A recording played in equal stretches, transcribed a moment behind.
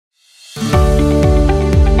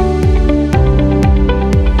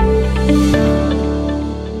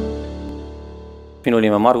Minu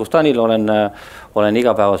nimi on Margus Tanil, olen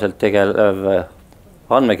igapäevaselt tegelev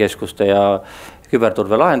andmekeskuste ja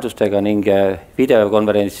küberturve lahendustega ning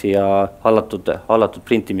videokonverentsi ja hallatud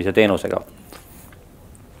printimise teenusega.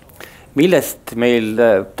 Millest meil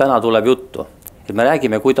täna tuleb juttu? Me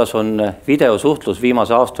räägime, kuidas on videosuhtlus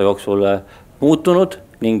viimase aasta jooksul muutunud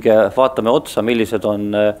ning vaatame otsa, millised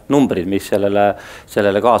on numbrid, mis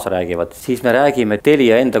sellele kaasa räägivad. Siis me räägime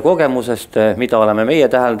Telia enda kogemusest, mida oleme meie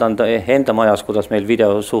täheldanud enda majas, kuidas meil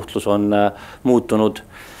videosuhtlus on muutunud.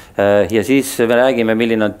 Ja siis me räägime,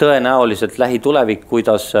 milline on tõenäoliselt lähitulevik,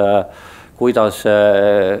 kuidas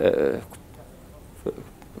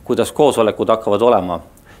koosolekud hakkavad olema.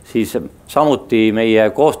 Siis samuti meie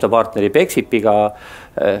koostööpartneri Pexipiga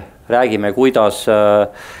räägime,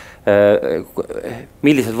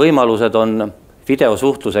 millised võimalused on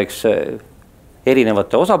videosuhtluseks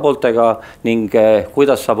erinevate osapooltega ning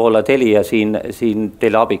kuidas saab olla Telia siin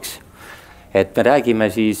teile abiks. Et me räägime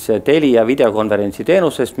siis Telia videokonverentsi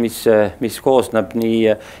teenusest, mis koosneb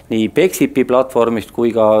nii Pexipi platvormist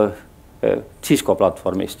kui ka Cisco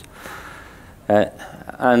platvormist.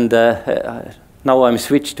 And now I'm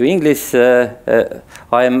switched to English.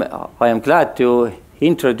 I am glad to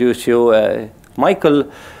introduce you Michael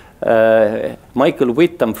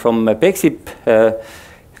Whittam from Pexip.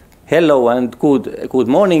 Hello and good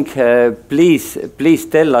morning. Please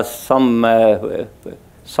tell us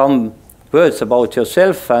some words about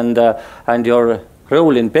yourself and your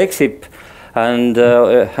role in Pexip,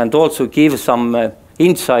 and also give some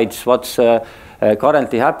insights what's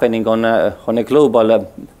currently happening on a global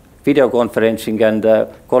video conferencing and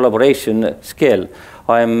collaboration scale.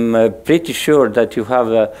 I'm pretty sure that you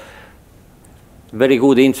have very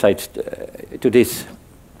good insights to this.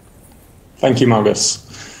 Thank you, Margus.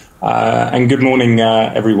 And good morning,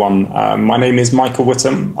 everyone. My name is Michael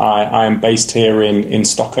Whittam. I am based here in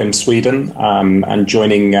Stockholm, Sweden, and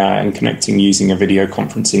joining and connecting using a video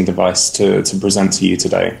conferencing device to present to you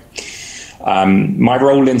today. My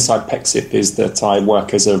role inside Pexip is that I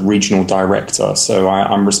work as a regional director, so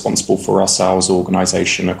I'm responsible for our sales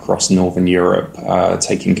organization across Northern Europe,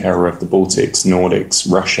 taking care of the Baltics, Nordics,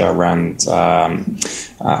 Russia,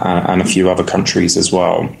 and a few other countries as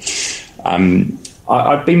well.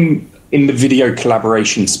 I've been in the video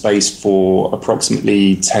collaboration space for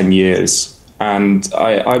approximately 10 years. And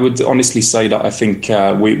I would honestly say that I think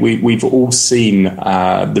we've all seen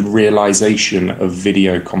the realization of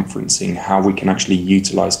video conferencing, how we can actually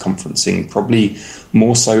utilize conferencing, probably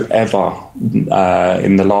more so ever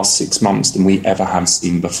in the last 6 months than we ever have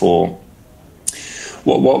seen before.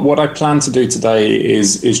 What I plan to do today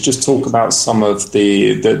is just talk about some of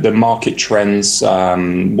the market trends,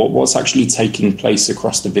 what's actually taking place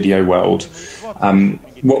across the video world.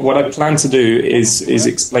 What I plan to do is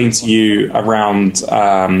explain to you around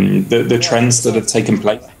the trends that have taken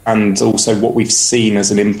place and also what we've seen as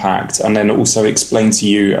an impact, and then also explain to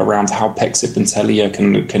you around how Pexip and Telia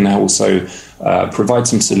can also provide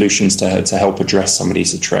some solutions to help address some of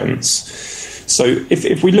these trends. So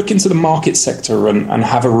if we look into the market sector and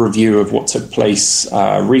have a review of what took place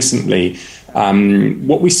recently,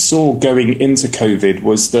 what we saw going into COVID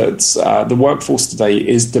was that the workforce today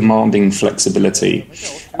is demanding flexibility.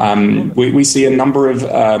 We see a number of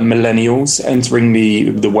millennials entering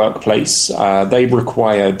the workplace. They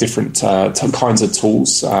require different kinds of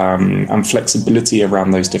tools and flexibility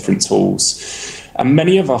around those different tools. And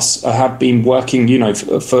many of us have been working,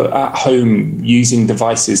 for at home using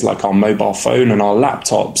devices like our mobile phone and our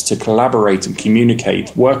laptops to collaborate and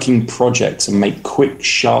communicate, working projects and make quick,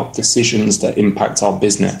 sharp decisions that impact our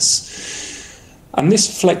business. And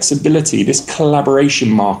this flexibility, this collaboration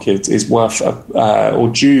market is worth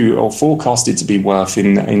or forecasted to be worth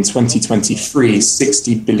in 2023,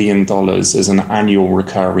 $60 billion as an annual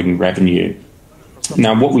recurring revenue.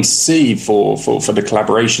 Now, what we see for the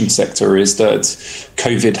collaboration sector is that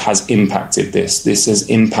COVID has impacted this. This has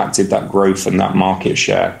impacted that growth and that market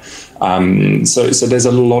share. So there's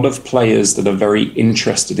a lot of players that are very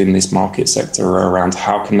interested in this market sector around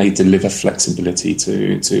how can they deliver flexibility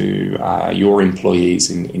to your employees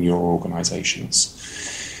in your organizations.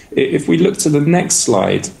 If we look to the next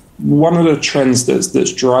slide, one of the trends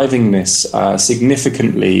that's driving this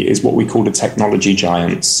significantly is what we call the technology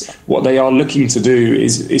giants. What they are looking to do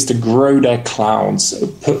is to grow their clouds,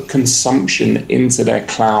 put consumption into their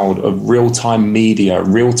cloud of real-time media,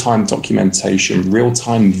 real-time documentation,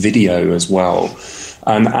 real-time video as well.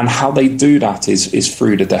 And how they do that is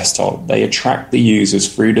through the desktop. They attract the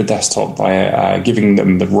users through the desktop by giving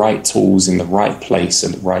them the right tools in the right place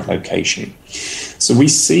and the right location. So we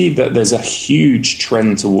see that there's a huge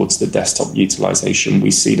trend towards the desktop utilization.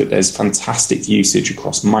 We see that there's fantastic usage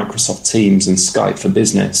across Microsoft Teams and Skype for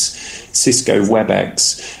Business, Cisco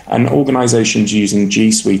WebEx, and organizations using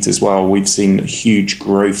G Suite as well. We've seen huge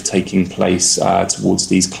growth taking place towards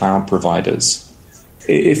these cloud providers.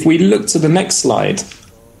 If we look to the next slide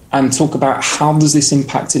and talk about how does this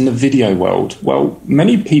impact in the video world, well,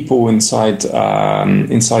 many people inside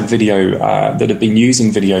video that have been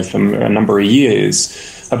using video for a number of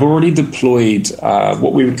years have already deployed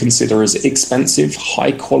what we would consider as expensive,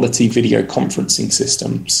 high-quality video conferencing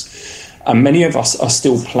systems. And many of us are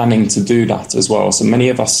still planning to do that as well. So many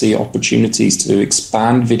of us see opportunities to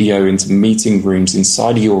expand video into meeting rooms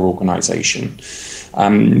inside of your organization.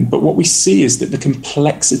 But what we see is that the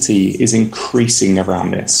complexity is increasing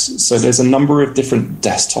around this. So there's a number of different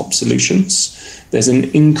desktop solutions. There's an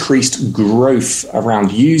increased growth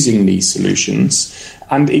around using these solutions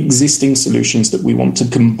and existing solutions that we want to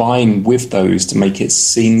combine with those to make it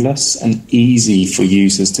seamless and easy for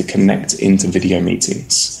users to connect into video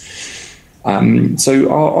meetings. So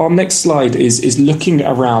our next slide is looking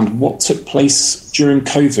around what took place during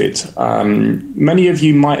COVID. Many of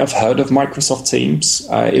you might have heard of Microsoft Teams.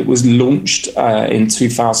 It was launched in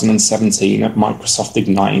 2017 at Microsoft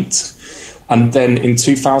Ignite. And then in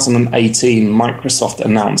 2018, Microsoft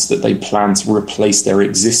announced that they plan to replace their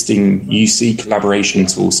existing UC collaboration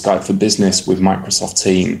tool, Skype for Business, with Microsoft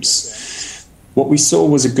Teams. What we saw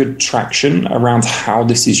was a good traction around how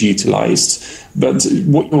this is utilized. But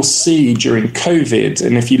what you'll see during COVID,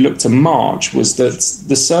 and if you look to March, was that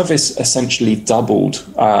the service essentially doubled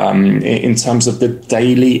in terms of the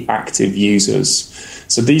daily active users.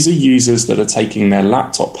 So these are users that are taking their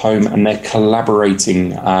laptop home and they're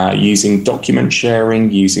collaborating using document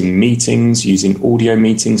sharing, using meetings, using audio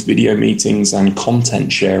meetings, video meetings, and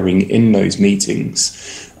content sharing in those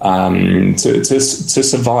meetings. To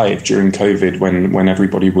survive during COVID when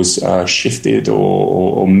everybody was shifted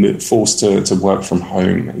or forced to work from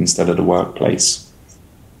home instead of the workplace.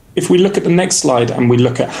 If we look at the next slide and we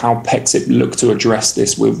look at how Pexip look to address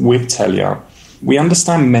this with Telia, we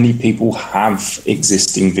understand many people have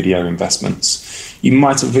existing video investments. You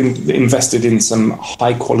might have invested in some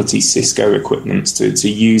high quality Cisco equipment to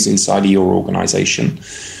use inside of your organization.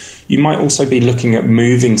 You might also be looking at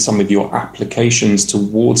moving some of your applications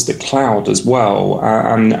towards the cloud as well,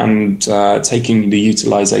 and taking the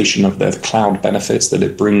utilization of the cloud benefits that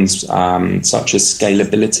it brings, such as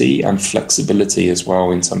scalability and flexibility as well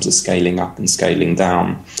in terms of scaling up and scaling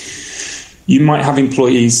down. You might have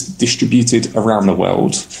employees distributed around the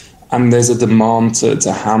world, and there's a demand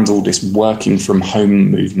to handle this working from home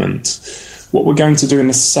movement. What we're going to do in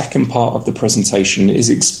the second part of the presentation is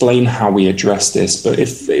explain how we address this. But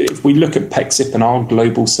if we look at Pexip and our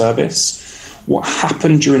global service, what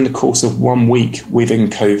happened during the course of 1 week within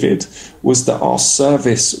COVID was that our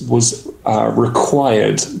service was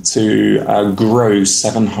required to grow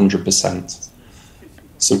 700%.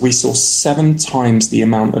 So we saw 7 times the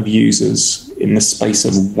amount of users in the space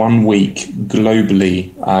of 1 week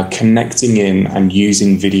globally connecting in and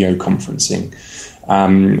using video conferencing.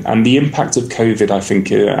 And the impact of COVID, I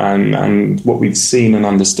think, and what we've seen and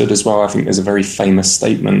understood as well, I think there's a very famous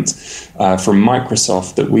statement from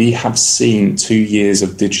Microsoft that we have seen 2 years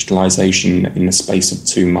of digitalization in the space of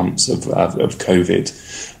 2 months of COVID.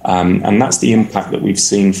 And that's the impact that we've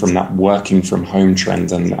seen from that working from home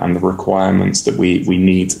trend and the requirements that we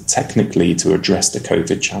need technically to address the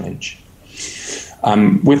COVID challenge.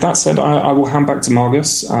 With that said, I will hand back to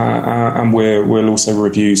Margus, and we'll also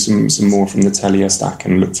review some more from the Telia stack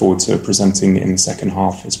and look forward to presenting in the second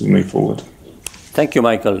half as we move forward. Thank you,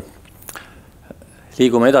 Michael.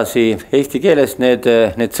 Liigume edasi eesti keeles. Need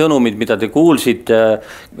sõnumid, mida te kuulsite,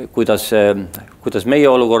 kuidas meie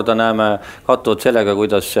olukorda näeme, kattuvad sellega,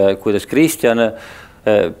 kuidas Kristjan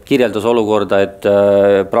kirjeldas olukorda, et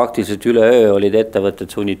praktiliselt üleöö olid ettevõtted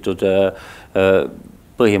sunnitud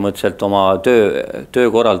põhimõtteliselt oma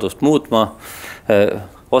töökorraldust muutma.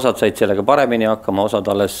 Osad said sellega paremini hakkama, osad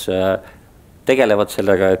alles tegelevad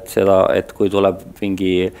sellega, et kui tuleb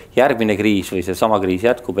mingi järgmine kriis või see sama kriis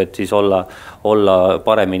jätkub, et siis olla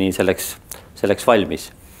paremini selleks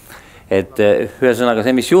valmis. Et ühesõnaga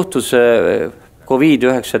see, mis juhtus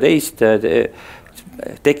COVID-19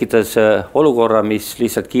 tekitas olukorra, mis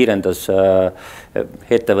lihtsalt kiirendas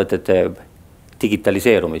ettevõtete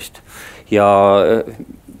digitaliseerumist. Ja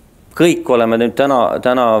kõik oleme nüüd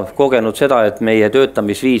täna kogenud seda, et meie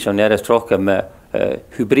töötamisviis on järjest rohkem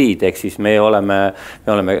hübriid, ehk siis me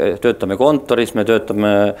töötame kontoris, me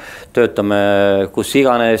töötame kus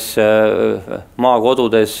iganes,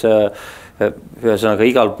 maakodudes, ühesõnaga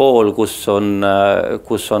igal pool, kus on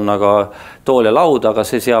aga tool ja laud, aga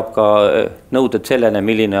see seab ka nõuded sellele,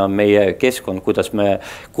 milline on meie keskkond, kus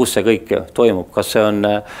see kõik toimub, kas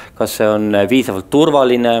see on viisavalt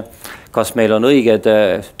turvaline, kas meil on õiged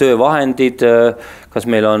töövahendid, kas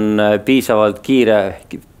meil on piisavalt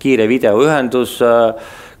kiire videoühendus,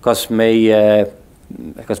 kas meie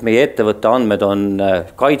ettevõtte andmed on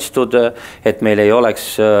kaitstud, et meil ei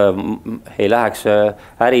läheks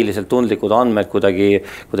äriliselt tundlikud andmed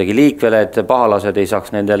kuidagi liikvele, et pahalased ei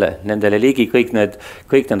saaks nendele ligi, kõik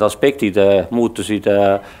need aspektid muutusid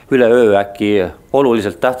üleöö äkki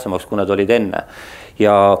oluliselt tähtsamaks, kui nad olid enne.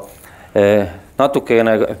 Ja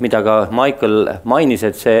natukene, mida ka Michael mainis,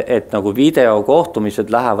 et nagu videokohtumised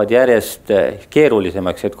lähevad järjest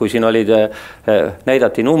keerulisemaks, et kui siin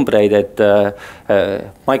näidati numbreid, et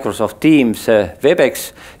Microsoft Teams, Webex,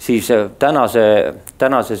 siis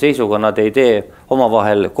tänase seisuga nad ei tee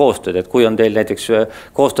omavahel koostööd, et kui on teil näiteks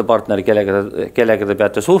koostööpartner, kellega te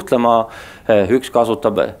peate suhtlema, üks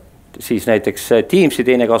kasutab siis näiteks Teamsi,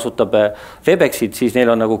 teine kasutab Webexit, siis neil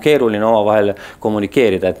on nagu keeruline omavahel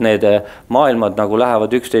kommunikeerida, et need maailmad nagu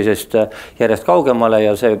lähevad üksteisest järjest kaugemale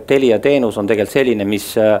ja see Telia teenus on tegelikult selline,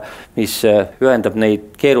 mis ühendab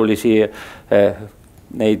neid keerulisi,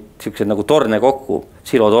 neid selliseid nagu torne kokku,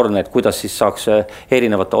 silotorne, et kuidas siis saaks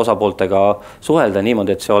erinevate osapooltega suhelda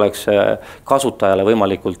niimoodi, et see oleks kasutajale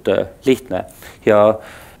võimalikult lihtne. Ja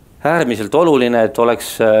äärmiselt oluline, et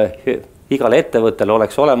oleks igal ettevõttel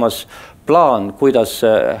oleks olemas plaan, kuidas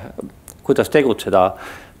tegutseda.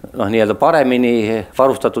 Nii-öelda paremini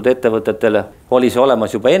varustatud ettevõtetel oli see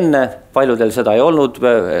olemas juba enne, paljudel seda ei olnud,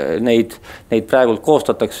 neid praegult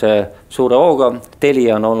koostatakse suure hooga.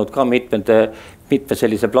 Telia on olnud ka mitme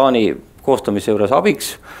sellise plaani koostamise juures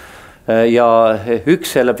abiks. Ja üks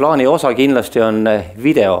selle plaani osa kindlasti on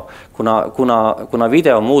video, kuna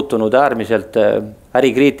video on muutunud äärmiselt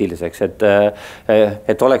ärikriitiliseks,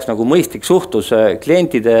 et oleks nagu mõistlik suhtlus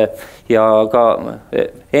klientide ja ka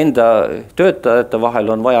enda töötajate vahel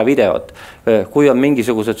on vaja videot. Kui on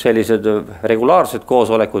mingisugused sellised regulaarsed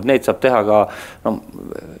koosolekud, neid saab teha ka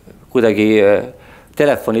kuidagi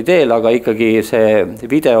telefoni teel, aga ikkagi see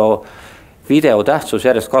video tähtsus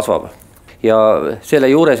järjest kasvab. Ja selle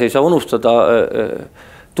juures ei saa unustada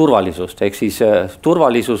turvalisust, ehk siis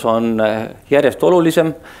turvalisus on järjest olulisem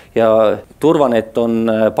ja turvanet on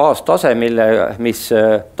baastase, mis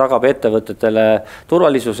tagab ettevõtetele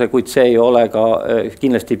turvalisuse, kuid see ei ole ka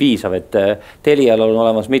kindlasti piisav, et Telial on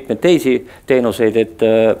olemas mitmeid teisi teenuseid,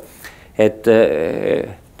 et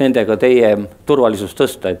nendega teie turvalisust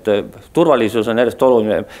tõsta, et turvalisus on järjest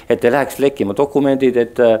oluline, et ei läheks lekkima dokumendid,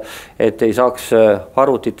 et ei saaks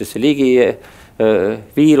arvutitesse ligi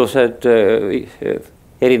viirused,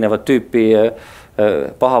 erinevat tüüpi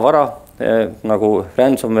pahavara, nagu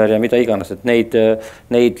ransomware ja mida iganes, et neid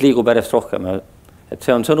liigub järjest rohkem. Et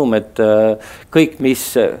see on sõnum, et kõik, mis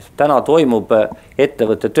täna toimub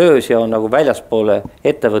ettevõtte töös ja on nagu väljaspoole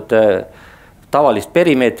ettevõtte tavalist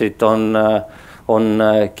perimeetrit, on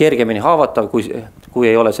kergemini haavatav, kui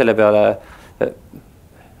ei ole selle peale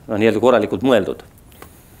nii-öelda korralikult mõeldud.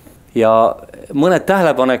 Ja mõned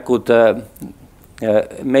tähelepanekud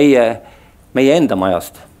meie enda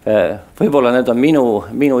majast. Võib-olla need on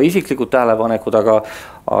minu isiklikud tähelepanekud,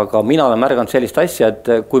 aga mina olen märganud sellist asja,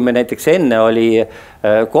 et kui me näiteks enne oli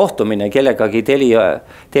kohtumine kellegagi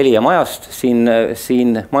Telia majast,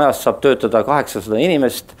 siin majas saab töötada 800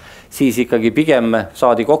 inimest, siis ikkagi pigem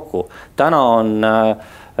saadi kokku. Täna on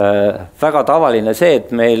väga tavaline see,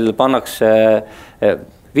 et meil pannakse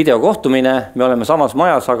videokohtumine, me oleme samas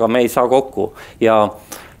majas, aga me ei saa kokku.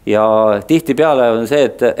 Ja tihtipeale on see,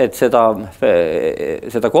 et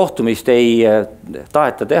seda kohtumist ei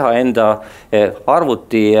taheta teha enda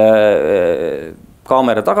arvuti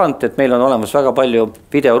kaamera tagant, et meil on olemas väga palju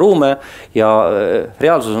videoruume ja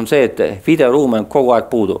reaalsus on see, et videoruume on kogu aeg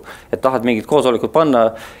puudu. Et tahad mingit koosolekut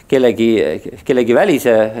panna, kellegi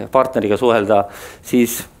välise partneriga suhelda,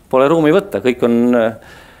 siis pole ruumi võtta, kõik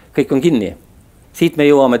on kinni. Siit me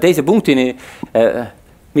jõuame teise punktini,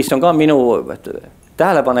 mis on ka minu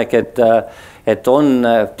tähelepanek, et on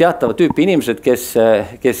teatavad tüüpi inimesed,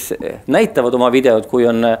 kes näitavad oma videod, kui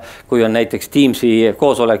on näiteks Teamsi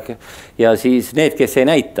koosolek ja siis need, kes ei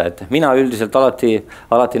näita, et mina üldiselt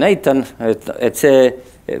alati näitan, et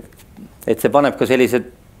see paneb ka sellised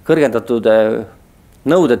kõrgendatud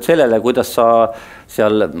nõuded sellele, kuidas sa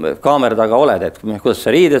seal kaamera taga oled, et kuidas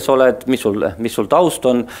sa riides oled, mis sul taust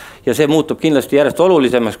on ja see muutub kindlasti järjest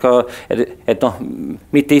olulisemaks ka, et noh,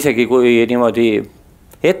 mitte isegi kui niimoodi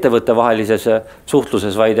ettevõtte vahelises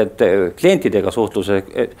suhtluses, vaid et klientidega suhtluses,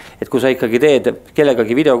 et kui sa ikkagi teed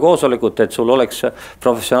kellegagi videokoosolekut, et sul oleks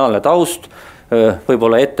professionaalne taust,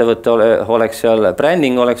 võib-olla ettevõtte oleks seal,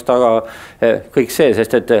 bränding oleks taga, kõik see,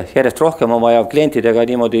 sest et järjest rohkem on vaja klientidega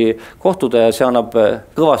niimoodi kohtuda ja see annab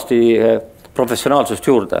kõvasti professionaalsust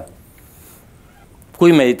juurde.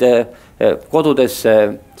 Kui meid kodudesse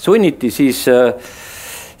sunniti, siis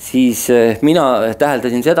mina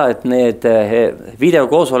täheldasin seda, et need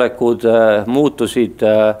videokoosolekud muutusid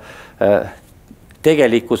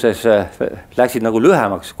tegelikkuses läksid nagu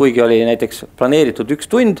lühemaks, kuigi oli näiteks planeeritud 1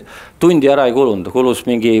 tund, tundi ära ei kulunud, kulus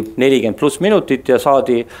mingi 40+ minutit ja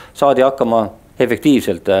saadi hakkama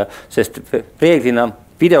efektiivselt, sest reeglina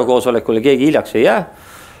videokoosolekule keegi hiljaks ei jää,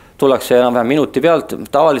 tullakse enam-vähem minuti pealt,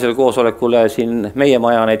 tavalisel koosolekule siin meie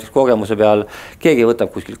maja näiteks kogemuse peal, keegi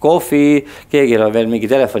võtab kuskil kohvi, keegi on veel mingi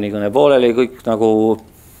telefonikõne pooleli, kõik nagu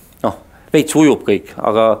veits ujub kõik,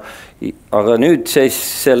 aga nüüd siis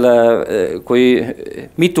kui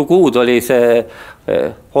mitu kuud oli see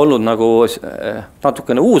olnud nagu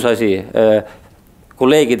natukene uus asi,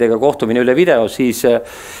 kolleegidega kohtumine üle video, siis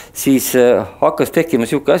hakkas tekkima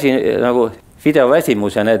siuke asi nagu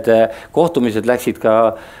videoväsimus ja need kohtumised läksid ka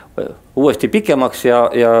uuesti pikemaks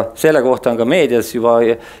ja selle kohta on ka meedias juba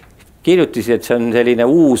kirjutisi, et see on selline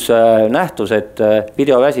uus nähtus, et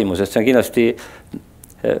videoväsimus, et see on kindlasti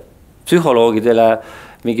psühholoogidele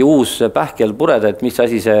mingi uus pähkel pureda, et mis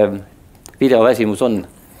asi see videoväsimus on.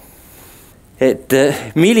 Et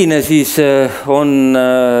milline siis on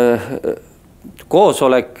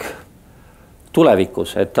koosolek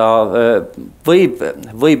tulevikus, et ta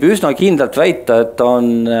võib üsna kindlalt väita, et ta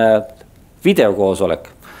on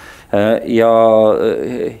videokoosolek. Ja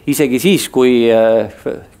isegi siis, kui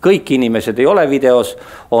kõik inimesed ei ole videos,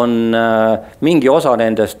 on mingi osa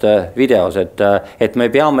nendest videos, et me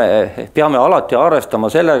peame alati arvestama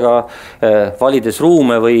sellega, valides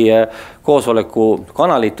ruume või koosoleku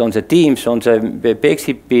kanalit, on see Teams, on see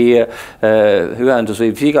Bexipi ühendus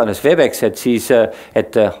või iganes Webex, et siis,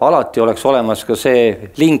 et alati oleks olemas ka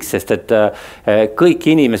see link, sest et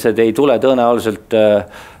kõik inimesed ei tule tõenäoliselt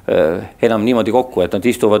enam niimoodi kokku, et nad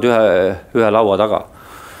istuvad ühe laua taga.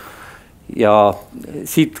 Ja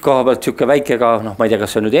siit koha pealt siuke väike ka, ma ei tea,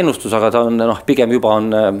 kas see on nüüd ennustus, aga ta on pigem juba on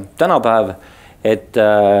tänapäev, et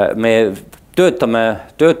me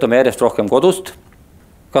töötame järjest rohkem kodust,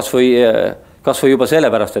 kas või juba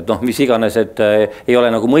sellepärast, et mis iganes, et ei ole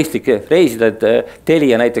nagu mõistlik reisida, et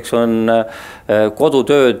Telia näiteks on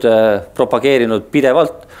kodutööd propageerinud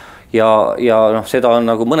pidevalt ja seda on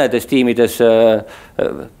nagu mõnedes tiimides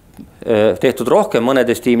tehtud rohkem,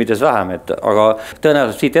 mõnedes tiimides vähem, aga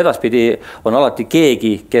tõenäoliselt siit edaspidi on alati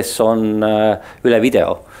keegi, kes on üle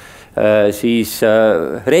video. Siis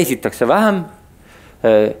reisitakse vähem,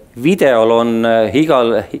 videol on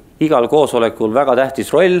igal koosolekul väga tähtis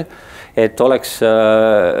roll, et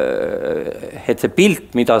see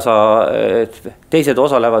pilt, mida teised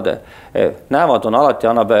osalevad, näevad, alati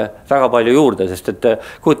annab väga palju juurde, sest et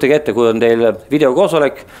kujutage ette, kui on teil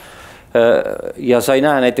videokoosolek ja sa ei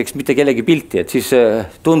näe näiteks mitte kellegi pilti, et siis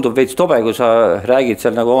tundub veits tobe, kui sa räägid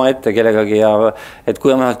seal nagu oma ette kellegagi ja et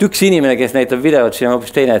kui on vähemalt üks inimene, kes näitab videot, siis on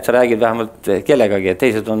hoopis teine, et sa räägid vähemalt kellegagi, et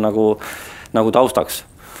teised on nagu taustaks.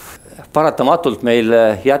 Paratamatult meil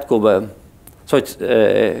jätkub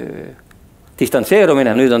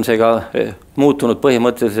distantseerumine, nüüd on see ka muutunud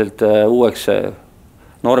põhimõtteliselt uueks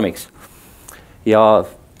normiks. Ja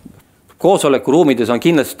koosolekuruumides on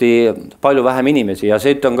kindlasti palju vähem inimesi ja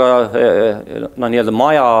see on ka nii-öelda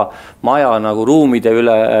maja nagu ruumide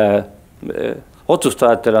üle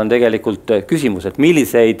otsustajatele on tegelikult küsimus, et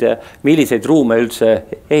milliseid ruume üldse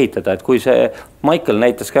ehitada, et kui see Michael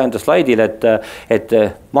näitas ka enda slaidil, et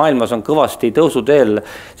maailmas on kõvasti tõusuteel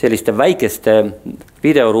selliste väikeste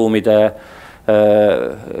videoruumide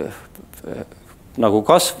nagu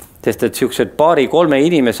kasv, sest et siuksed 2-3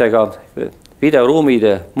 inimesega videoruumid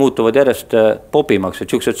muutuvad järjest popimaks,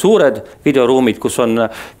 et siuksed suured videoruumid, kus on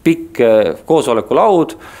pikk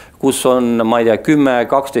koosolekulaud, kus on, ma ei tea,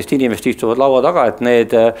 10-12 inimest istuvad laua taga, et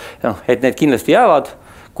need kindlasti jäävad,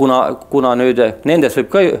 kuna nüüd nendes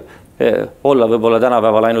võib ka olla võib-olla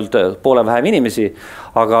tänapäeval ainult poole vähem inimesi,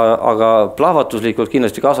 aga plahvatuslikult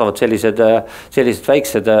kindlasti kasvavad sellised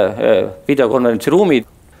väiksed videokonverentsi ruumid.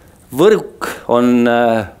 Võrk on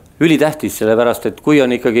ülitähtis, sellepärast, et kui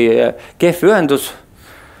on ikkagi kehv ühendus,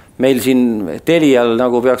 meil siin Telial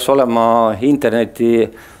nagu peaks olema interneti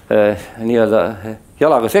nii-öelda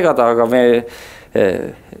jalaga segada, aga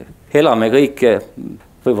elame kõik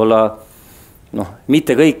võib-olla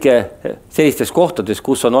mitte kõik sellistes kohtades,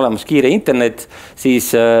 kus on olemas kiire internet,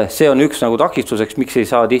 siis see on üks nagu takistuseks, miks ei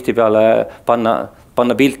saa tihtipeale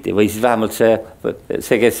panna pilti või siis vähemalt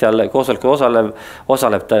see kes seal koosolekul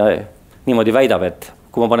osaleb, ta niimoodi väidab, et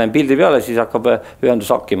kui ma panen pildi peale, siis hakkab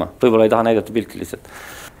ühendus hakkima. Võib-olla ei taha näidata pilti lihtsalt.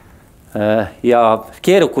 Ja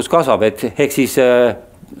keerukus kasvab, ehk siis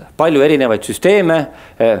palju erinevaid süsteeme,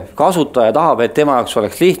 kasutaja tahab, et tema jaoks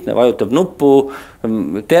oleks lihtne, vajutab nuppu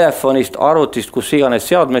telefonist, arvutist, kus iganes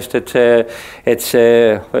seadmest, et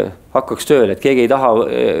see hakkaks tööle, et keegi ei taha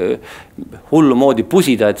hullu moodi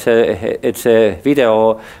pusida, et see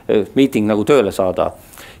video meeting nagu tööle saada.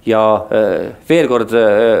 Ja veel kord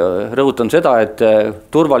rõhutan seda, et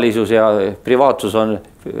turvalisus ja privaatsus on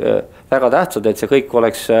väga tähtsad, et see kõik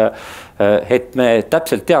oleks, et me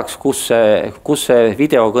täpselt teaks, kus see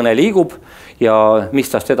videokõne liigub ja mis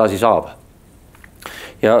tast edasi saab.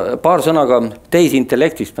 Ja paar sõnaga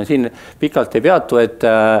tehisintellektist, ma siin pikalt ei peatu, et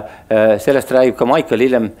sellest räägib ka Michael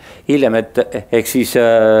hiljem, et ehk siis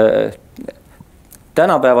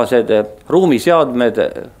tänapäevased ruumiseadmed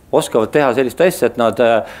oskavad teha sellist asja, et nad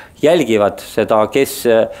jälgivad seda,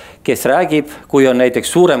 kes räägib. Kui on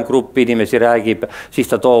näiteks suurem grupp inimesi räägib, siis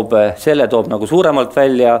ta toob nagu suuremalt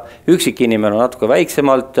välja. Üksik inimene on natuke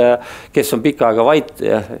väiksemalt, kes on pikka aega vait,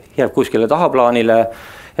 jääb kuskile tahaplaanile.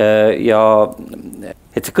 Ja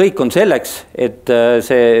et see kõik on selleks, et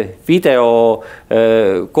see video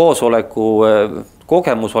koosoleku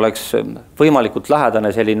kogemus oleks võimalikult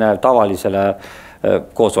lähedane selline tavalisele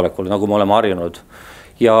koosolekule, nagu me oleme harjunud.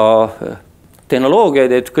 Ja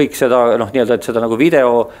tehnoloogiaid, et kõik seda, nii-öelda, et seda nagu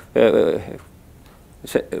video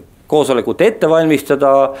koosolekut ette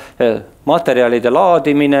valmistada, materjalide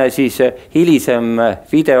laadimine, siis hilisem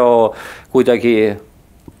video kuidagi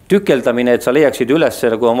tükeldamine, et sa leiaksid üles,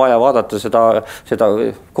 kui on vaja vaadata seda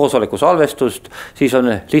koosoleku salvestust, siis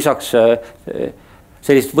on lisaks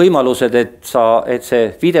sellised võimalused, et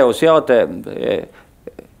see videoseade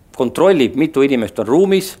kontrollib, mitu inimest on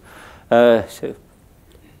ruumis,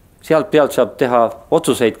 sealt pealt saab teha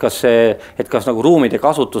otsuseid, kas nagu ruumide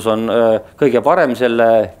kasutus on kõige parem selle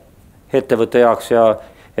ettevõtte jaoks ja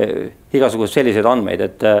igasugused sellised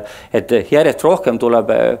andmeid, et järjest rohkem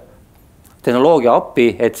tuleb tehnoloogia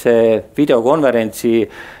appi, et see videokonverentsi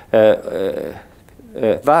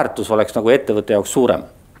väärtus oleks nagu ettevõtte jaoks suurem.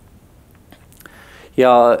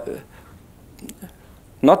 Ja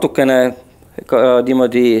natukene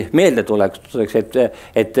niimoodi meelde tuleks,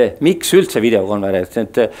 et miks üldse videokonverents,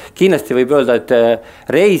 et kindlasti võib öelda, et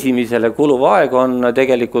reisimisele kuluv aeg on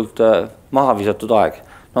tegelikult maha visatud aeg.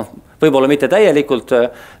 Võib-olla mitte täielikult,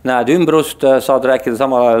 näed ümbrust, saad rääkida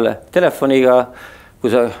samal ajal telefoniga,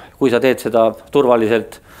 kui sa teed seda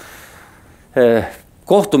turvaliselt.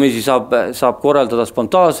 Kohtumisi saab korraldada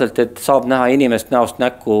spontaanselt, et saab näha inimest näost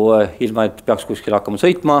näkku, ilma et peaks kuskil hakkama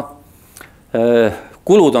sõitma.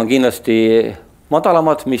 Kulud on kindlasti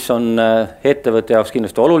madalamad, mis on ettevõtte jaoks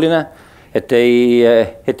kindlasti oluline, et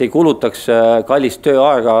ei kulutaks kallist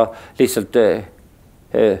tööaega lihtsalt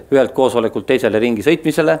ühelt koosolekult teisele ringi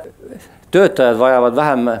sõitmisele. Töötajad vajavad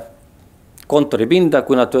vähem kontoripinda,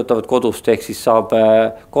 kui nad töötavad kodust, ehk siis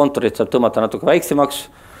kontorit saab tõmmata natuke väiksemaks,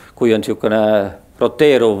 kui on niisugune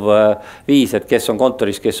roteeruv viis, et kes on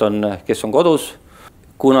kontoris, kes on kodus.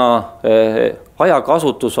 Kuna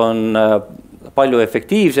ajakasutus on palju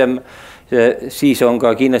efektiivsem, siis on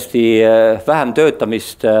ka kindlasti vähem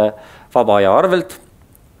töötamist vaba aja arvelt.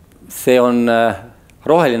 See on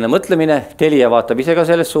roheline mõtlemine, Telia vaatab ise ka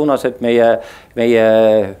selles suunas, et meie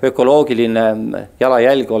ökoloogiline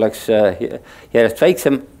jalajälg oleks järjest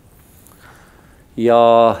väiksem. Ja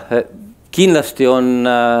kindlasti on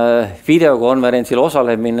videokonverentsil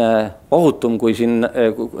osalemine ohutum, kui siin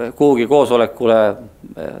kuhugi koosolekule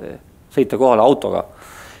sõita kohale autoga.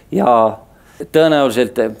 Ja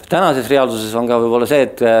tõenäoliselt tänases reaalsuses on ka võib-olla see,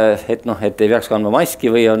 et ei peaks kandma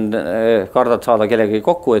maski või kardad saada kellegi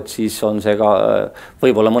kokku, et siis on see ka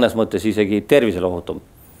võib-olla mõnes mõttes isegi tervisele ohutum.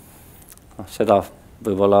 Seda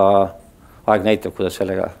võib-olla aeg näitab, kuidas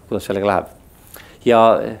sellega läheb. Ja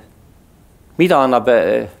mida annab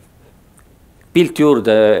pilt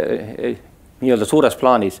juurde nii-öelda suures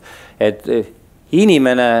plaanis, et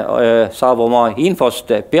inimene saab oma infost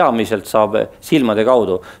peamiselt saab silmade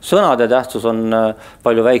kaudu. Sõnade tähtsus on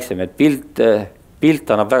palju väiksem, et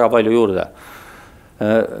pilt annab väga palju juurde.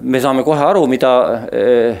 Me saame kohe aru, mida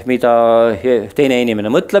teine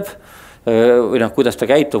inimene mõtleb. või kuidas ta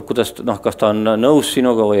käitub, kuidas kas ta on nõus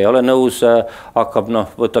sinuga või ei ole nõus, hakkab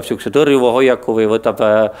võtab niisuguse tõrjuva hoiaku või võtab,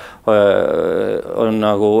 on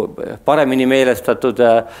nagu paremini meelestatud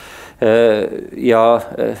ja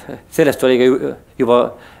sellest oli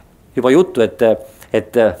juba juttu,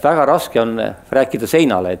 et väga raske on rääkida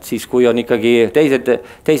seinale, et siis kui on ikkagi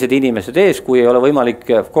teised inimesed ees, kui ei ole võimalik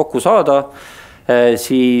kokku saada,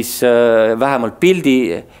 siis vähemalt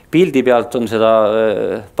pildi pealt on seda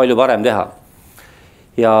palju parem teha.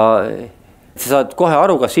 Ja sa saad kohe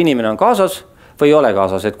aru, kas inimene on kaasas või ei ole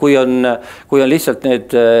kaasas, et kui on lihtsalt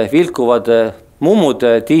need vilkuvad mummud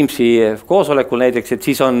Teamsi koosolekul näiteks, et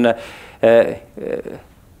siis on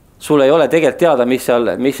sul ei ole tegelikult teada, mis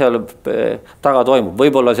seal taga toimub.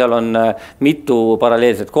 Võib-olla seal on mitu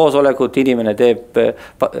paralleelset koosolekut, inimene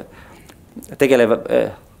tegeleb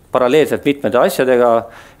paralleelselt mitmete asjadega,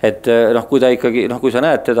 et kui ta ikkagi, kui sa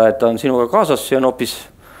näed teda, et ta on sinuga kaasas, see on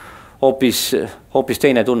hoopis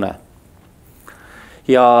teine tunne.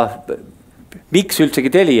 Ja miks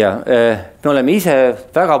üldsegi Telia? Me oleme ise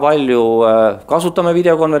väga palju kasutame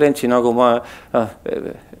videokonverentsi, nagu ma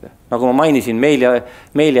mainisin,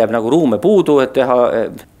 meil jääb nagu ruume puudu, et teha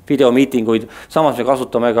videomiitinguid. Samas me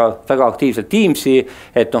kasutame ka väga aktiivselt Teamsi,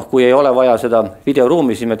 et kui ei ole vaja seda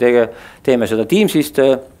videoruumi, siis me teeme seda Teamsist.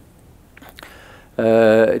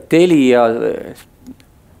 Telia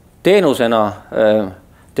teenusena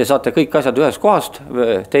te saate kõik asjad ühest kohast,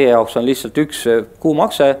 teie jaoks on lihtsalt üks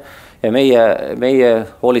kuumakse ja meie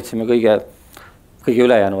hoolitseme kõige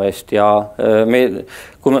ülejäänu eest ja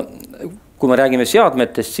kui me räägime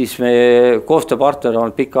seadmetest, siis me koostööpartner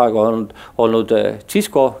on pikka aega olnud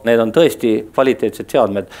Cisco, need on tõesti kvaliteetsed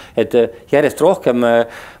seadmed, et järjest rohkem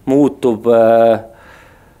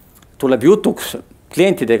tuleb jutuks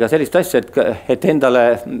klientidega sellist asja, et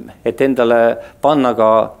endale panna ka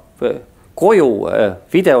koju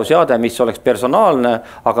videoseade, mis oleks personaalne,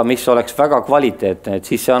 aga mis oleks väga kvaliteetne, et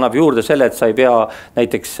siis see annab juurde selle, et sa ei pea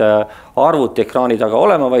näiteks arvutiekraani taga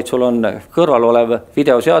olema, vaid sul on kõrval olev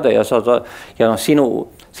videoseade ja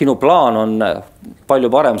sinu plaan on palju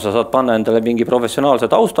parem, sa saad panna endale mingi professionaalse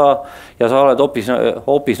tausta ja sa oled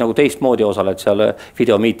hoopis nagu teistmoodi osaled seal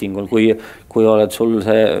videomiitingul, kui oled sul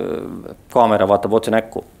see kaamera vaatab otse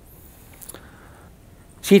näkku.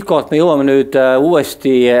 Siit kohalt me jõuame nüüd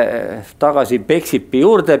uuesti tagasi Bexipi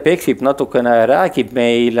juurde. Bexip natukene räägib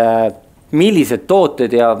meile, millised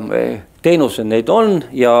tooted ja teenused neid on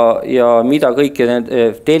ja mida kõike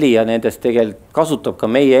Telia nendest tegelikult kasutab ka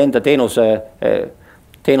meie enda teenuse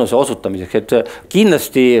osutamiseks. Et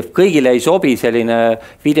kindlasti kõigile ei sobi selline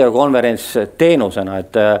videokonverents teenusena,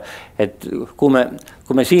 et kui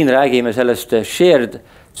me siin räägime sellest shared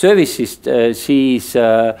service'ist, siis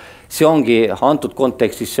see ongi antud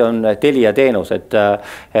kontekstis, see on Telia teenus, et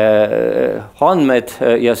andmed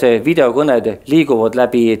ja see videokõned liiguvad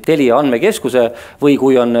läbi Telia andmekeskuse või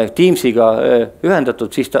kui on Teamsiga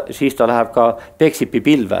ühendatud, siis ta läheb ka Bexipi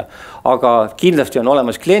pilve. Aga kindlasti on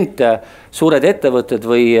olemas kliente, suured ettevõtted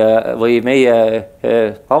või meie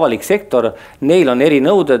avalik sektor, neil on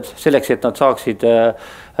erinõuded selleks, et nad saaksid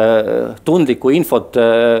tundlikku infot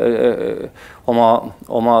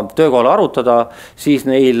oma töökohal arutada, siis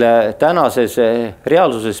neil tänases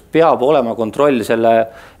reaalsuses peab olema kontroll selle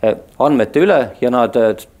andmete üle ja nad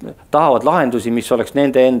tahavad lahendusi, mis oleks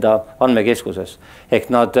nende enda andmekeskuses. Ehk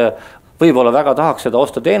nad võib-olla väga tahaks seda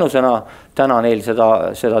osta teenusena, täna neil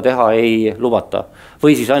seda teha ei lubata.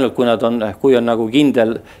 Või siis ainult, kui on nagu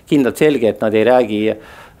kindlalt selge, et nad ei räägi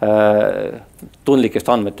tundlikest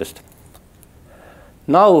andmetest.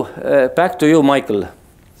 Now, back to you, Michael.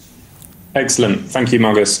 Excellent. Thank you,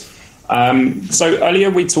 Margus. So earlier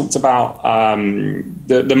we talked about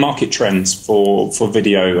the market trends for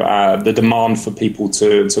video, the demand for people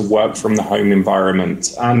to work from the home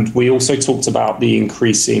environment. And we also talked about the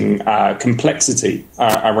increasing complexity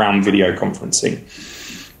around video conferencing.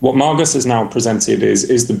 What Margus has now presented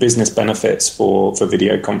is the business benefits for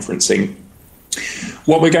video conferencing.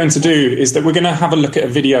 What we're going to do is that we're going to have a look at a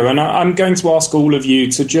video, and I'm going to ask all of you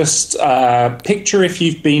to just picture if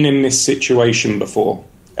you've been in this situation before.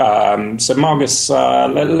 So Margus,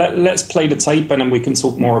 let's play the tape and then we can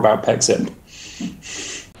talk more about Pexip.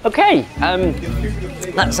 Okay,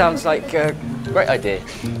 that sounds like a great idea.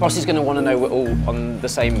 Ross is going to want to know we're all on the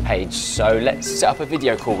same page, so let's set up a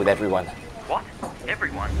video call with everyone. What?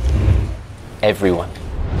 Everyone? Everyone.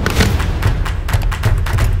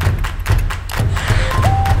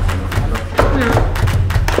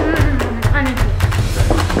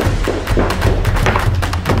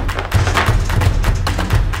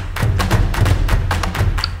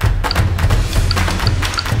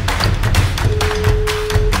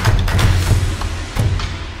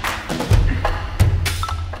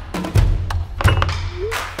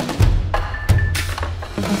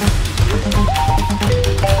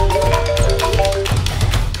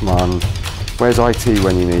 Where's IT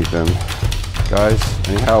when you need them? Guys,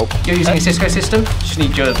 any help? You're using a Cisco system? Just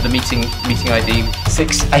need the meeting ID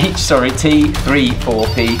 6H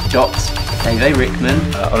T34P Jot. David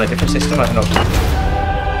Rickman on a different system. I don't know.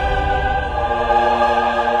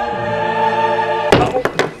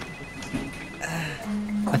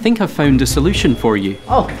 I think I've found a solution for you.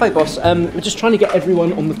 Oh, hi boss. We're just trying to get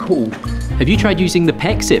everyone on the call. Have you tried using the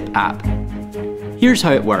PEXIP app? Here's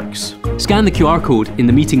how it works. Scan the QR code in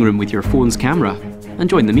the meeting room with your phone's camera and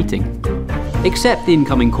join the meeting. Accept the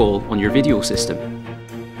incoming call on your video system.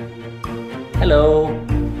 Hello.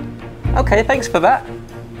 Okay, thanks for that.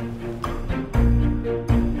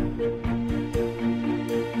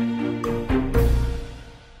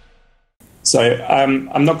 So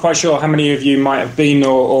I'm not quite sure how many of you might have been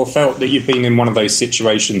or felt that you've been in one of those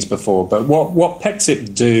situations before, but what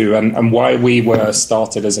PEXIP do and why we were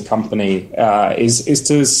started as a company is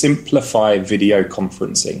to simplify video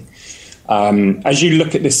conferencing. As you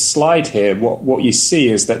look at this slide here, what you see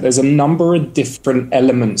is that there's a number of different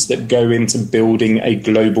elements that go into building a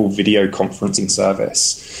global video conferencing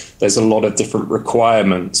service. There's a lot of different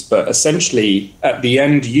requirements, but essentially at the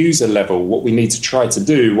end user level, what we need to try to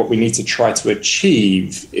do, what we need to try to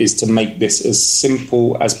achieve is to make this as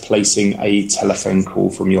simple as placing a telephone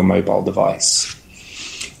call from your mobile device.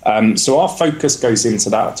 So our focus goes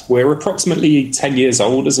into that. We're approximately 10 years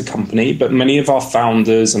old as a company, but many of our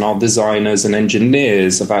founders and our designers and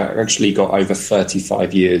engineers have actually got over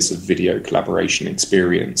 35 years of video collaboration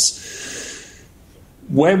experience.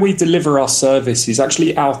 Where we deliver our service is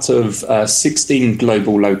actually out of 16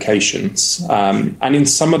 global locations. And in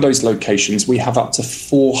some of those locations, we have up to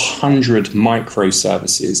 400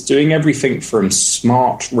 microservices, doing everything from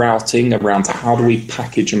smart routing around how do we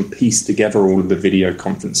package and piece together all of the video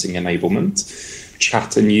conferencing enablement,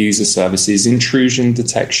 chat and user services, intrusion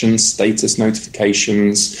detection, status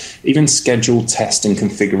notifications, even schedule, test and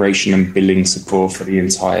configuration and billing support for the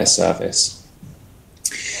entire service.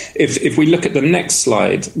 If we look at the next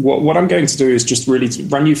slide, what I'm going to do is just really to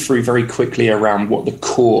run you through very quickly around what the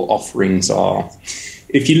core offerings are.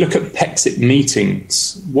 If you look at PEXIP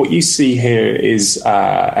meetings, what you see here is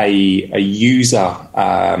a user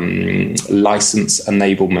license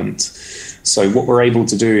enablement. So what we're able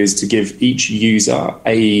to do is to give each user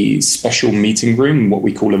a special meeting room, what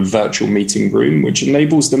we call a virtual meeting room, which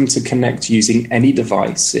enables them to connect using any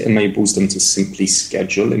device. It enables them to simply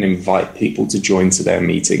schedule and invite people to join to their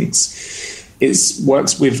meetings. It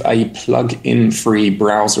works with a plug-in free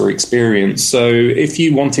browser experience. So if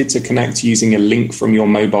you wanted to connect using a link from your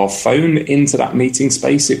mobile phone into that meeting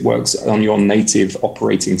space, it works on your native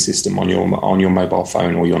operating system on your mobile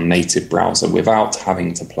phone or your native browser without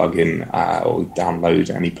having to plug in or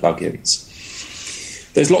download any plugins.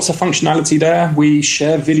 There's lots of functionality there. We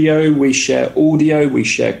share video, we share audio, we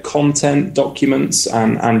share content, documents,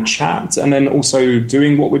 and chat. And then also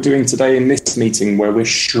doing what we're doing today in this meeting, where we're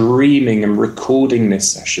streaming and recording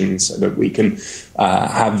this session so that we can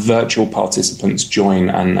have virtual participants join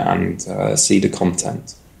and see the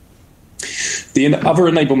content. The other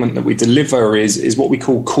enablement that we deliver is what we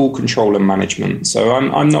call call control and management. So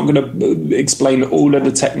I'm not going to explain all of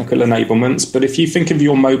the technical enablements, but if you think of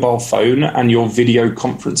your mobile phone and your video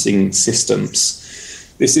conferencing systems,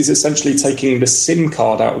 this is essentially taking the SIM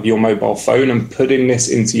card out of your mobile phone and putting this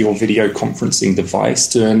into your video conferencing device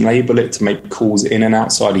to enable it to make calls in and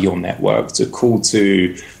outside of your network, to call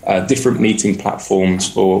to different meeting platforms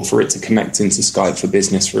for it to connect into Skype for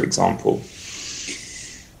Business, for example.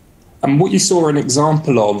 And what you saw an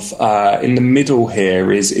example of in the middle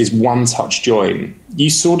here is one-touch join. You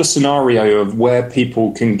saw the scenario of where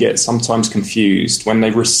people can get sometimes confused when they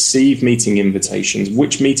receive meeting invitations.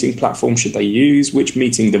 Which meeting platform should they use? Which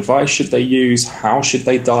meeting device should they use? How should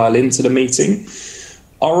they dial into the meeting?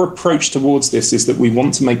 Our approach towards this is that we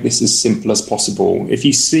want to make this as simple as possible. If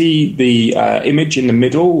you see the image in the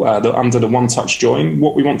middle, under the one-touch join,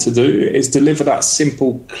 what we want to do is deliver that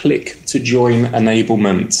simple click to join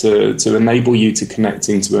enablement to enable you to connect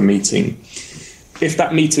into a meeting. If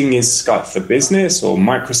that meeting is Skype for Business or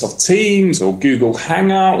Microsoft Teams or Google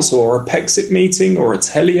Hangouts or a PEXIP meeting or a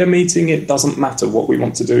Telia meeting, it doesn't matter. What we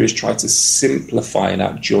want to do is try to simplify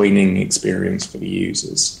that joining experience for the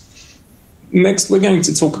users. Next, we're going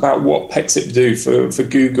to talk about what PEXIP do for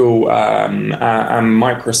Google and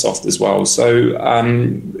Microsoft as well. So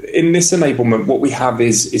in this enablement, what we have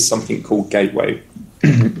is something called Gateway.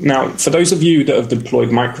 Now, for those of you that have deployed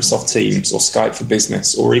Microsoft Teams or Skype for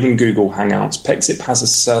Business or even Google Hangouts, PEXIP has a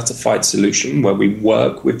certified solution where we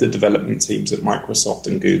work with the development teams at Microsoft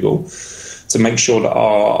and Google to make sure that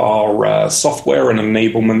our software and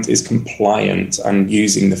enablement is compliant and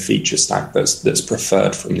using the feature stack that's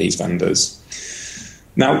preferred from these vendors.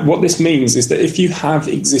 Now, what this means is that if you have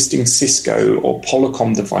existing Cisco or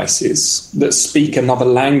Polycom devices that speak another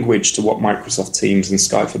language to what Microsoft Teams and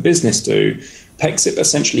Skype for Business do, PEXIP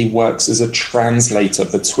essentially works as a translator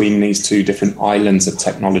between these two different islands of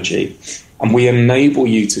technology. And we enable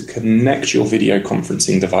you to connect your video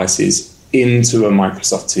conferencing devices into a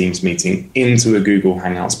Microsoft Teams meeting, into a Google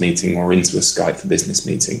Hangouts meeting, or into a Skype for Business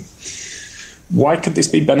meeting. Why could this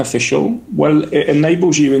be beneficial? Well, it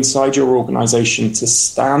enables you inside your organization to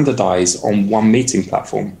standardize on one meeting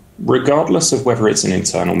platform, regardless of whether it's an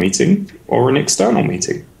internal meeting or an external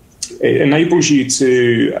meeting. It enables you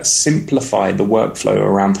to simplify the workflow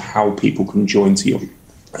around how people can join to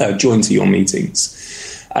your meetings.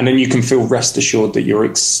 And then you can feel rest assured that your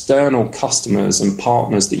external customers and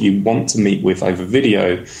partners that you want to meet with over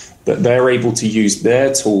video, that they're able to use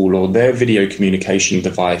their tool or their video communication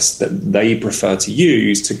device that they prefer to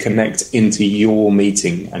use to connect into your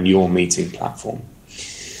meeting and your meeting platform.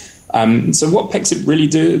 So what PEXIP really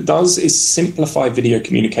does is simplify video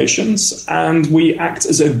communications, and we act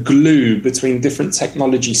as a glue between different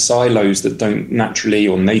technology silos that don't naturally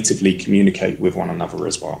or natively communicate with one another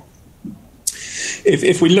as well.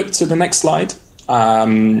 If we look to the next slide,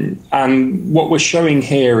 and what we're showing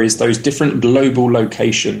here is those different global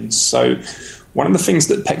locations. So one of the things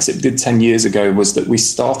that PEXIP did 10 years ago was that we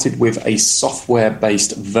started with a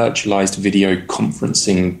software-based virtualized video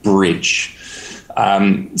conferencing bridge.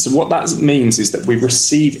 So what that means is that we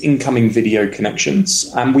receive incoming video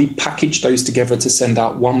connections and we package those together to send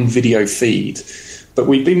out one video feed. But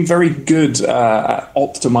we've been very good at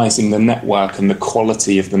optimizing the network and the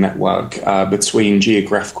quality of the network between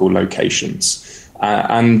geographical locations.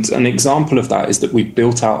 And an example of that is that we've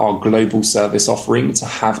built out our global service offering to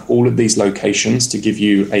have all of these locations to give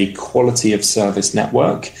you a quality of service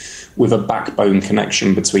network with a backbone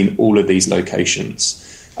connection between all of these locations.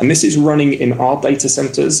 And this is running in our data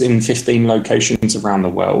centers in 15 locations around the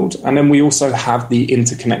world. And then we also have the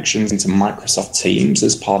interconnections into Microsoft Teams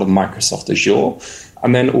as part of Microsoft Azure.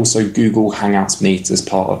 And then also Google Hangouts Meet as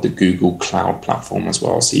part of the Google Cloud platform as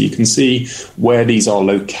well. So you can see where these are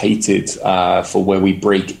located for where we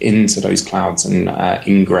break into those clouds and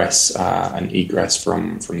ingress and egress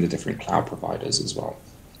from the different cloud providers as well.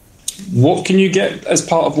 What can you get as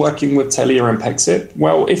part of working with Telia and PEXIP?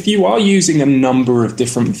 Well, if you are using a number of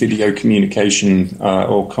different video communication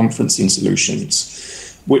or conferencing solutions,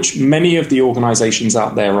 which many of the organizations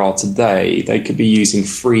out there are today, they could be using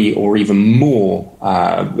 3 or even more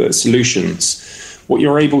solutions. What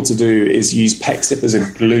you're able to do is use PEXIP as a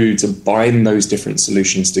glue to bind those different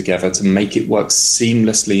solutions together to make it work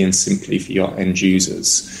seamlessly and simply for your end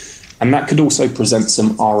users. And that could also present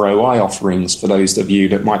some ROI offerings for those of you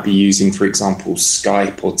that might be using, for example,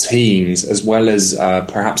 Skype or Teams, as well as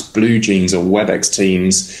perhaps BlueJeans or WebEx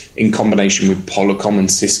Teams in combination with Polycom and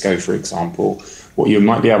Cisco, for example. What you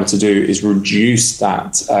might be able to do is reduce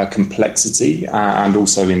that complexity and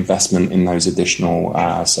also investment in those additional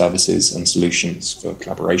services and solutions for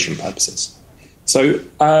collaboration purposes. So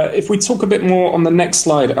if we talk a bit more on the next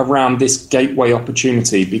slide around this gateway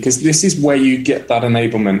opportunity, because this is where you get that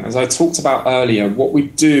enablement. As I talked about earlier, what we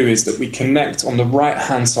do is that we connect on the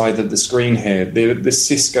right-hand side of the screen here, the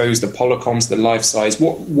Ciscos, the Polycoms, the Lifesize,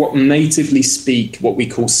 what natively speak what we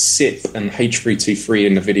call SIP and H323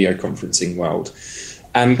 in the video conferencing world.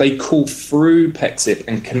 And they call through PEXIP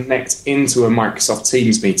and connect into a Microsoft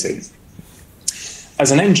Teams meeting.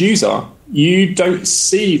 As an end user, you don't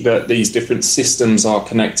see that these different systems are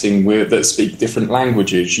connecting with that speak different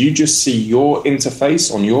languages. You just see your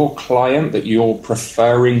interface on your client that you're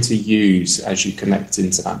preferring to use as you connect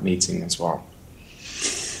into that meeting as well.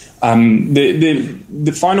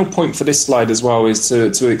 The final point for this slide as well is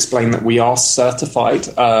to explain that we are certified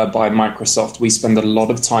by Microsoft. We spend a lot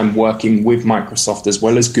of time working with Microsoft as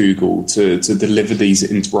well as Google to deliver these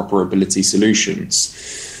interoperability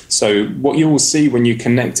solutions. So what you will see when you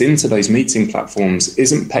connect into those meeting platforms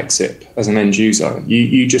isn't PEXIP as an end user.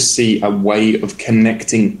 You just see a way of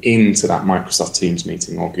connecting into that Microsoft Teams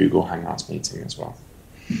meeting or Google Hangouts meeting as well.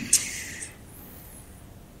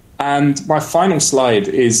 And my final slide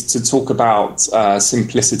is to talk about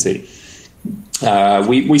simplicity.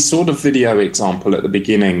 We saw the video example at the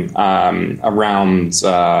beginning around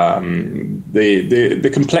the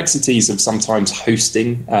complexities of sometimes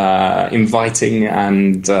hosting, inviting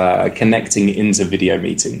and connecting into video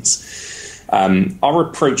meetings. Our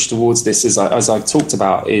approach towards this, as I've talked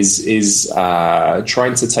about, is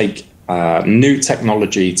trying to take new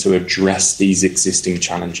technology to address these existing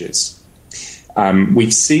challenges.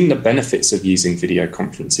 We've seen the benefits of using video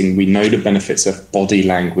conferencing. We know the benefits of body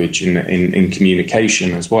language in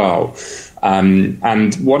communication as well.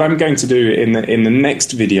 And what I'm going to do in the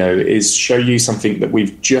next video is show you something that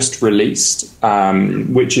we've just released,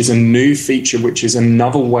 which is a new feature, which is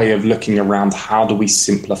another way of looking around how do we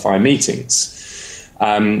simplify meetings.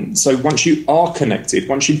 So once you are connected,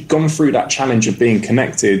 once you've gone through that challenge of being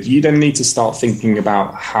connected, you then need to start thinking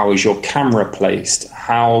about how is your camera placed?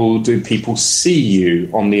 How do people see you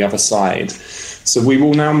on the other side? So we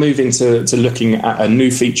will now move into looking at a new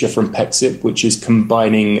feature from Pexip, which is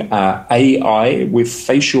combining AI with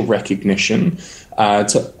facial recognition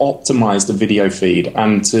to optimize the video feed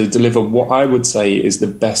and to deliver what I would say is the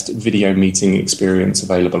best video meeting experience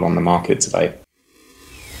available on the market today.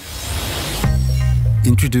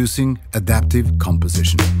 Introducing adaptive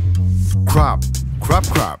composition. Crop, crop,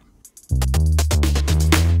 crop.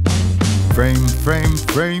 Frame, frame,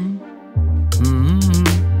 frame.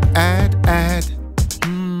 Add, add.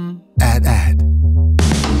 Add, add.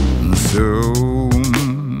 Zoom.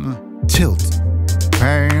 Tilt.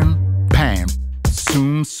 Pan, pan.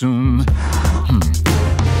 Zoom, zoom.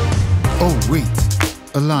 Oh, wait.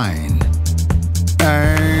 Align.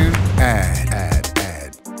 Add, add, add,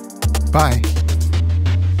 add. Bye.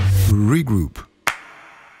 Regroup.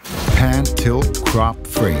 Pan, tilt, crop,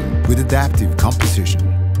 frame with adaptive composition.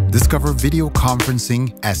 Discover video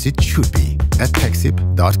conferencing as it should be at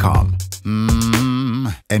pexip.com.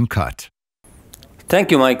 And cut.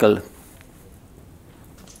 Thank you, Michael.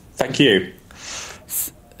 Thank you.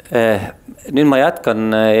 Nüüd ma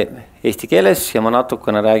jätkan eesti keeles ja ma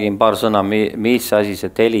natukene räägin paar sõna, mis asi see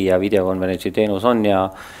teli- ja videokonverentsi teenus on ja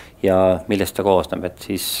millest ta koosneb, et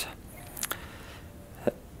siis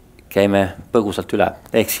käime põgusalt üle.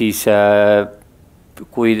 Ehk siis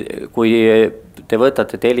kui te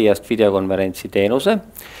võtate Teliast videokonverentsi teenuse,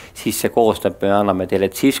 siis see koosneb, me anname teile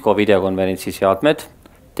Cisco videokonverentsi seadmed.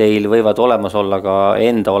 Teil võivad olemas olla ka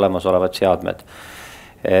enda olemasolevad seadmed.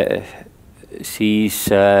 Siis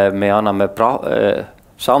me anname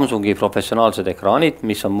Samsungi professionaalsed ekraanid,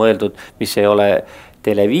 mis on mõeldud, mis ei ole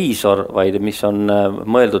televiisor, vaid mis on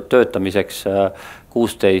mõeldud töötamiseks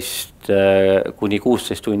 16 kuni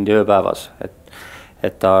 16 tundi ööpäevas.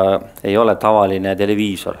 Et ta ei ole tavaline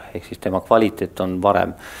televiisor, ehk siis tema kvaliteet on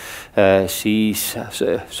varem. Siis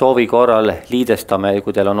soovi korral liidestame,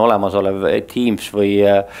 kui teil on olemasolev Teams või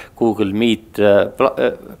Google Meet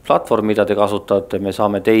platvorm, mida te kasutate, me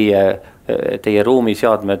saame teie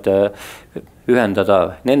ruumiseadmed ühendada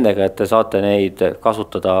nendega, et te saate neid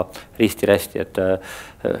kasutada risti-rästi, et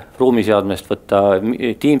ruumiseadmest võtta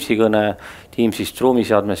Teamsi kõne, Teamsist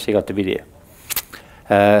ruumiseadmest igate pidi.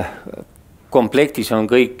 Komplektis on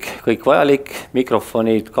kõik vajalik,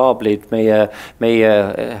 mikrofonid, kaablid, meie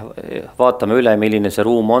vaatame üle, milline see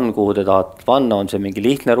ruum on, kuhu te tahate panna, on see mingi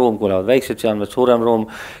lihtne ruum, kui lähevad väiksed seadmed, suurem ruum,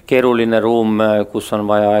 keeruline ruum, kus on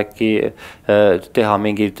vaja äkki teha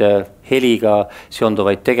mingid heliga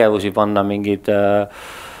seonduvaid tegevusi, panna mingid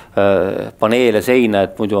paneele seina,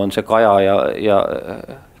 et muidu on see kaja ja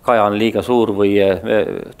kaja on liiga suur või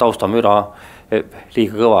taustamüra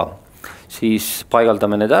liiga kõva. Siis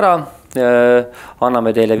paigaldame need ära,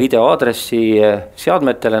 anname teile videoaadressi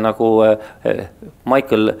seadmetele, nagu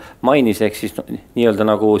Michael mainis, ehk siis nii-öelda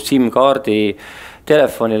nagu SIM-kaardi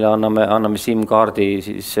telefonile anname SIM-kaardi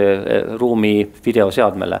siis ruumi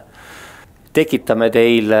videoseadmele. Tekitame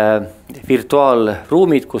teile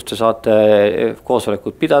virtuaalruumid, kus te saate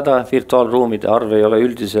koosolekut pidada. Virtuaalruumide arv ei ole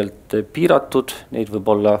üldiselt piiratud, neid võib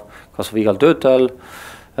olla kas või igal töötajal.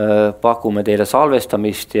 Pakume teile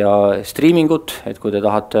salvestamist ja streamingut, et kui te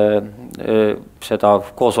tahate seda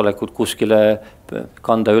koosolekut kuskile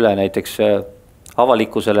kanda üle, näiteks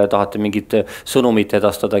avalikkusele, tahate mingit sõnumit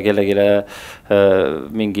edastada kellegile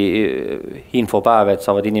mingi infopäev, et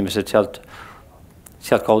saavad inimesed sealt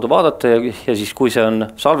kaudu vaadata ja siis kui see on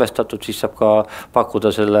salvestatud, siis saab ka pakkuda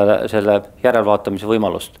selle järelvaatamise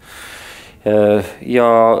võimalust. Ja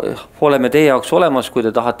oleme teie jaoks olemas, kui te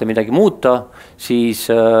tahate midagi muuta, siis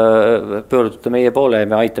pöördute meie poole ja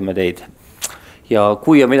me aitame teid. Ja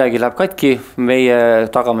kui midagi läheb katki, meie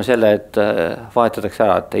tagame selle, et vahetatakse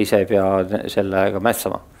ära, et te ise ei pea sellega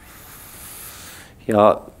mätsama.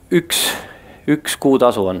 Ja üks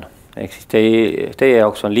kuutasu on, ehk siis teie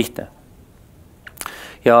jaoks on lihtne.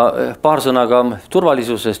 Ja paar sõna ka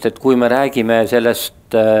turvalisusest, et kui me räägime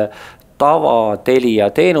sellest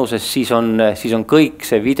tavatelija teenusest, siis on kõik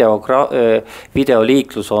see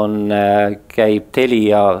videoliiklus käib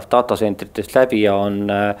Telia datacentritest läbi ja on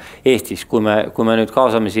Eestis. Kui me nüüd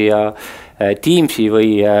kaasame siia Teamsi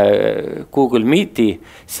või Google Meeti,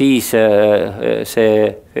 siis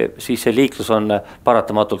see liiklus on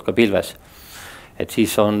paratamatult ka pilves. et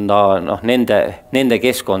siis on nende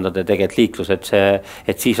keskkondade tegelikult liiklus,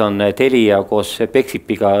 et siis on Telia koos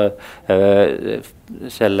Pexipiga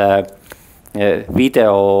selle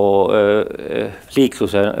video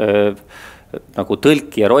liikluse nagu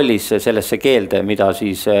tõlkija rollis sellesse keelde, mida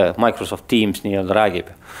siis Microsoft Teams nii-öelda räägib.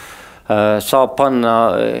 Saab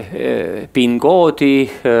panna PIN-koodi,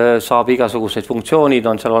 saab igasuguseid funktsioonid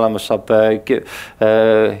on seal olemas, saab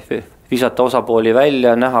visata osapooli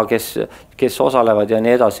välja, näha, kes osalevad ja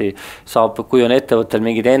nii edasi. Saab, kui on ettevõttel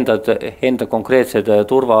mingid enda konkreetsed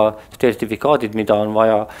turvasertifikaadid, mida on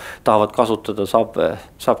vaja, tahavad kasutada,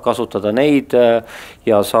 saab kasutada neid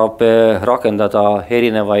ja saab rakendada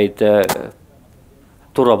erinevaid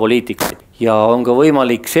turvapoliitikaid. Ja on ka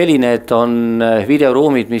võimalik selline, et on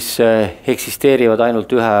videoruumid, mis eksisteerivad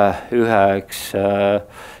ainult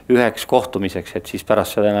üheks kohtumiseks, et siis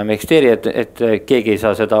pärast seda enam eksisteeri, et keegi ei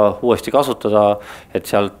saa seda uuesti kasutada, et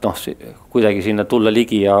sealt kuidagi sinna tulla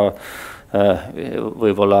ligi ja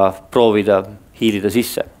võib-olla proovida hiilida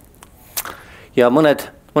sisse. Ja mõned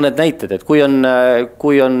näited, et kui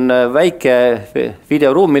on väike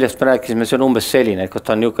videoruum, millest me rääkisime, see on umbes selline, et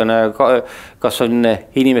kas on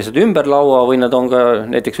inimesed ümber laua või nad on ka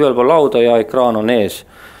näiteks ühel pool lauda ja ekraan on ees.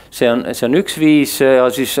 See on üks viis ja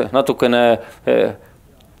siis natukene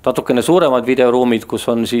suuremad videoruumid, kus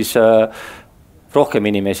on siis rohkem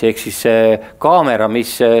inimesi, ehk siis see kaamera,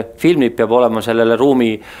 mis filmib, peab olema sellele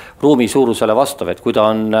ruumi suurusele vastav, et kui ta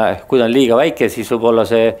on liiga väike, siis võib-olla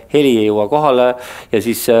see heli ei jõua kohale ja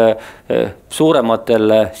siis suurematel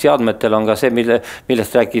seadmetel on ka see,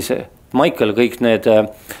 millest rääkis Michael, kõik need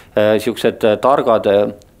siuksed targad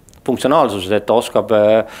funktsionaalsused, et ta oskab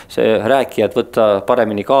see rääkijad võtta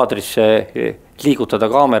paremini kaadrisse,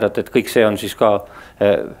 liigutada kaamerat, et kõik see on siis ka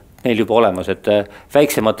neil juba olemas, et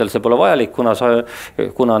väiksematel see pole vajalik,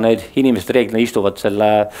 kuna need inimesed reeglina istuvad selle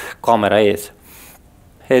kaamera ees.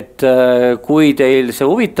 Et kui teil see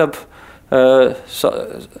huvitab,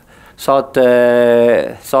 saate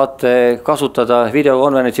kasutada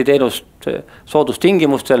videokonverentsi teenust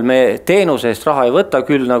soodustingimustel, me teenuse eest raha ei võta,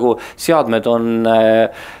 küll nagu seadmed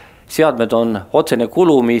on otsene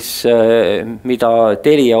kulu, mida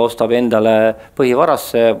Telia ostab endale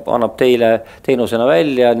põhivarasse, annab teile teenusena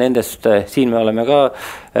välja, nendest siin me oleme ka,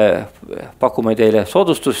 pakume teile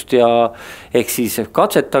soodustust ja ehk siis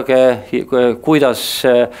katsetage, kuidas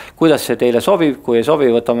see teile sobib, kui ei sobi,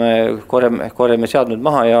 korjame seadmed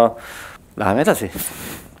maha ja läheme edasi.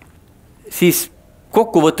 Siis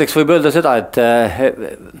kokkuvõtteks võib öelda seda, et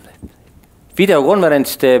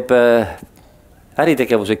videokonverents teeb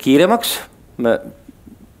äritegevuse kiiremaks,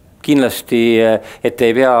 kindlasti, et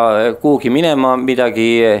ei pea kuhugi minema,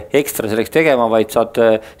 midagi ekstra selleks tegema, vaid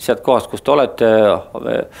saate sealt kohast, kus te olete,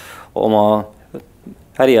 oma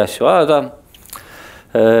äriasju ajada.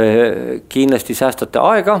 Kindlasti säästate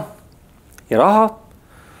aega ja raha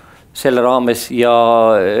selle raames ja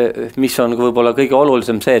mis on võib-olla kõige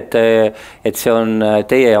olulisem see, et see on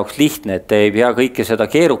teie jaoks lihtne, et te ei pea kõike seda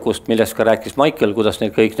keerukust, millest ka rääkis Michael, kuidas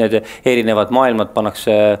kõik need erinevad maailmad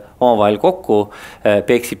pannakse omavahel kokku,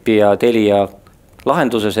 Pexipi ja Telia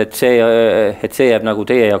lahenduses, et see jääb nagu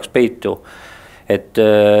teie jaoks peitu. Et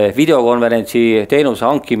videokonverentsi teenuse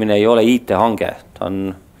hankimine ei ole IT-hange, ta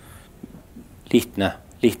on lihtne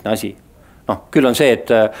asi. Küll on see, et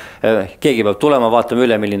keegi peab tulema, vaatame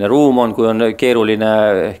üle, milline ruum on, kui on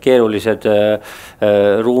keerulised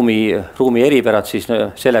ruumi eripärad, siis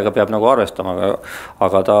sellega peab nagu arvestama,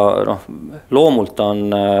 aga ta loomult ta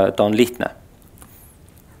on lihtne.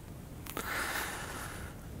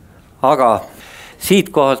 Aga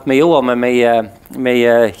siit kohalt me jõuame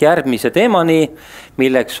meie järgmise teemani,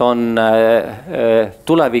 milleks on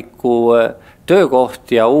tuleviku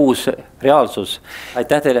töökoht ja uus reaalsus.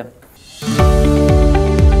 Aitäh teile!